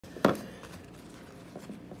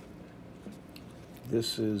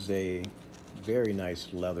This is a very nice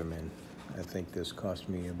Leatherman. I think this cost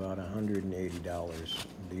me about $180.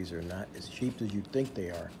 These are not as cheap as you think they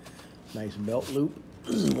are. Nice belt loop.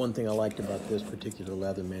 One thing I liked about this particular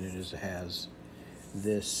Leatherman is it has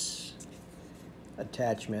this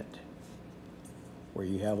attachment where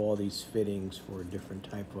you have all these fittings for different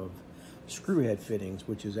type of screw head fittings,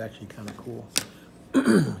 which is actually kind of cool.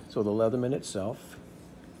 So the Leatherman itself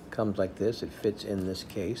comes like this. It fits in this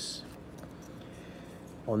case.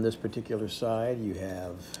 On this particular side, you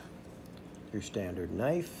have your standard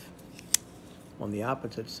knife. On the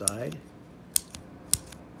opposite side,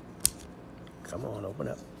 come on, open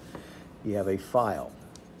up. You have a file.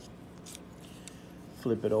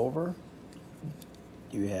 Flip it over.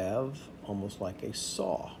 You have almost like a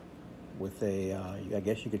saw with a, I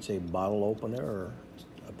guess you could say bottle opener or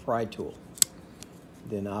a pry tool.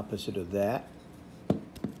 Then opposite of that,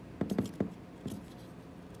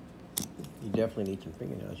 you definitely need some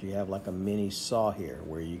fingernails. You have like a mini saw here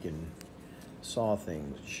where you can saw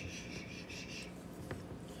things.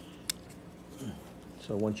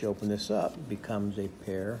 So once you open this up, it becomes a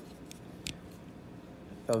pair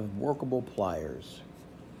of workable pliers.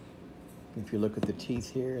 If you look at the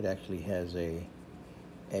teeth here, it actually has a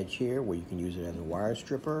edge here where you can use it as a wire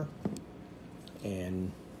stripper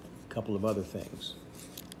and a couple of other things.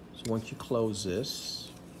 So once you close this,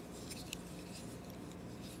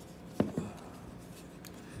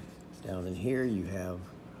 down in here you have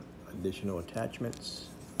additional attachments.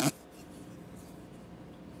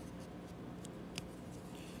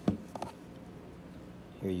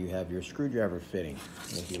 Here you have your screwdriver fitting.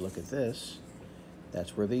 And if you look at this,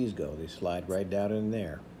 that's where these go. They slide right down in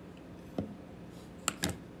there.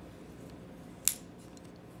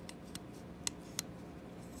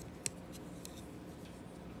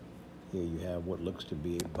 Here you have what looks to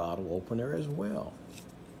be a bottle opener as well.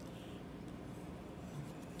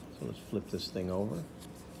 So let's flip this thing over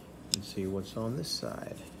and see what's on this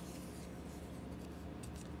side.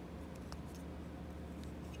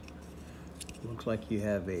 Looks like you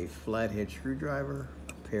have a flathead screwdriver,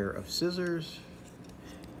 a pair of scissors,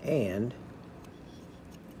 and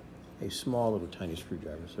a small little tiny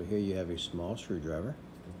screwdriver. So here you have a small screwdriver.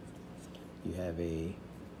 You have a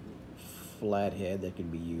flathead that can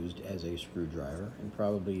be used as a screwdriver, and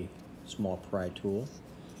probably a small pry tool.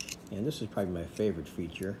 And this is probably my favorite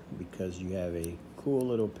feature because you have a cool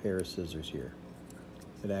little pair of scissors here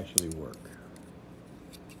that actually work.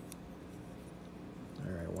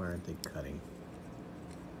 All right, why aren't they cutting?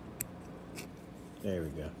 There we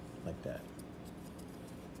go, like that.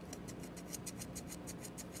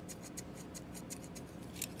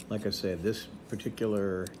 Like I said, this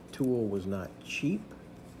particular tool was not cheap.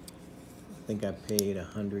 I think I paid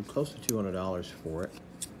close to $200 for it.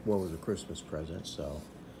 Well, it was a Christmas present, so,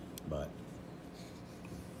 but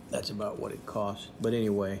that's about what it cost. But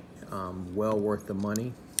anyway, well worth the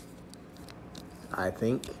money, I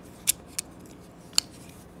think.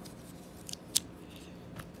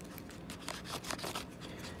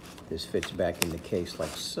 This fits back in the case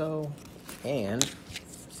like so, and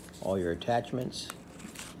all your attachments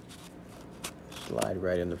slide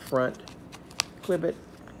right in the front, clip it,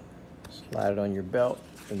 slide it on your belt,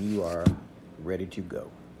 and you are ready to go.